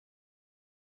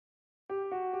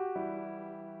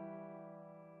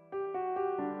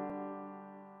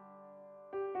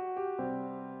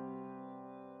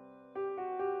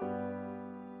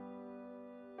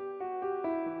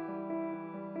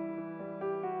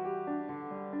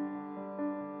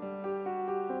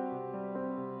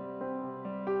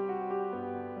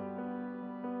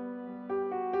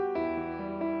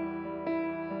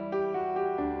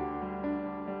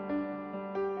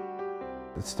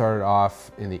It started off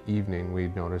in the evening. We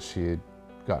noticed she had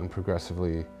gotten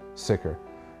progressively sicker.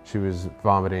 She was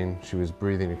vomiting, she was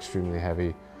breathing extremely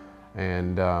heavy,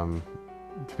 and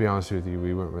to be honest with you,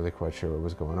 we weren't really quite sure what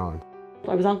was going on.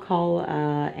 I was on call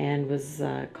and was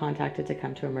contacted to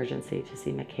come to emergency to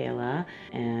see Michaela,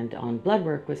 and on blood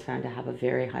work was found to have a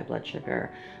very high blood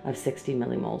sugar of 60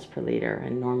 millimoles per liter,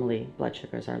 and normally blood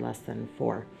sugars are less than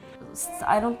 4.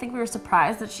 I don't think we were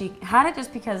surprised that she had it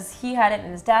just because he had it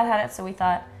and his dad had it, so we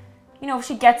thought, you know, if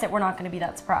she gets it, we're not going to be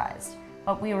that surprised.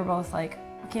 But we were both like,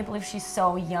 I can't believe she's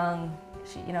so young.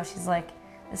 She's like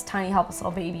this tiny helpless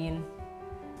little baby, and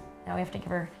now we have to give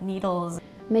her needles.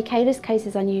 Michaela's case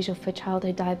is unusual for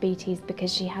childhood diabetes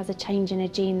because she has a change in a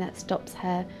gene that stops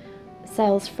her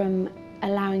cells from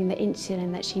allowing the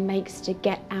insulin that she makes to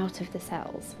get out of the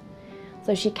cells.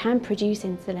 So she can produce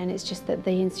insulin, it's just that the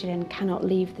insulin cannot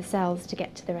leave the cells to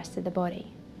get to the rest of the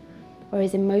body.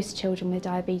 Whereas in most children with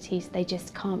diabetes, they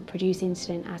just can't produce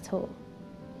insulin at all.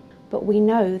 But we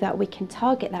know that we can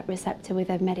target that receptor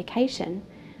with a medication,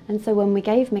 and so when we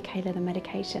gave Michaela the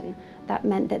medication, that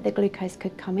meant that the glucose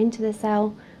could come into the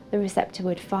cell, the receptor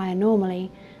would fire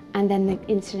normally, and then the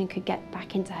insulin could get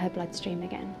back into her bloodstream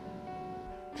again.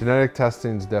 Genetic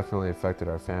testing's definitely affected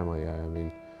our family. I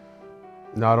mean,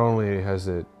 not only has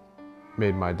it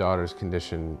made my daughter's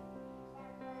condition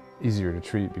easier to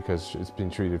treat because it's been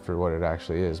treated for what it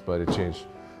actually is, but it changed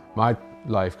my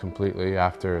life completely.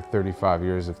 After 35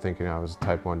 years of thinking I was a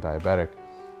type 1 diabetic,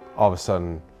 all of a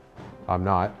sudden I'm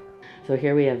not. So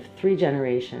here we have 3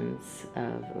 generations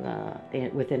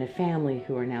within a family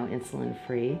who are now insulin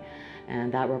free,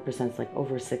 and that represents like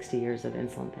over 60 years of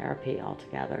insulin therapy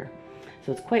altogether.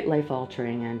 So it's quite life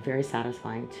altering and very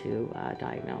satisfying to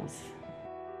diagnose.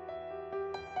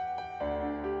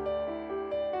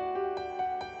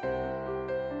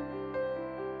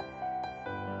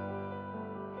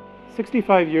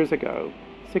 "65 years ago,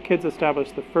 SickKids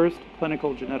established the first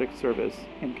clinical genetic service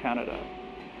in Canada.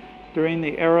 During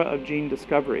the era of gene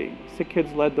discovery,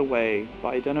 SickKids led the way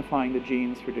by identifying the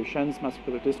genes for Duchenne's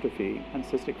muscular dystrophy and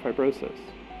cystic fibrosis.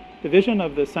 The vision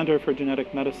of the Centre for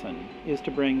Genetic Medicine is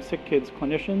to bring SickKids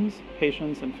clinicians,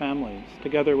 patients, and families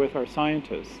together with our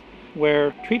scientists,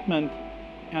 where treatment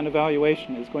and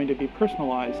evaluation is going to be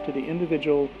personalized to the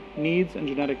individual needs and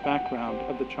genetic background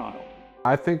of the child.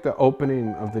 I think the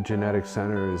opening of the Genetic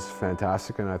Center is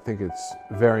fantastic, and I think it's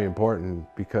very important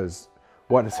because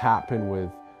what has happened with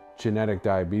genetic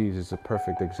diabetes is a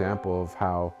perfect example of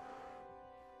how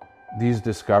these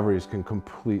discoveries can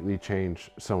completely change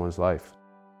someone's life.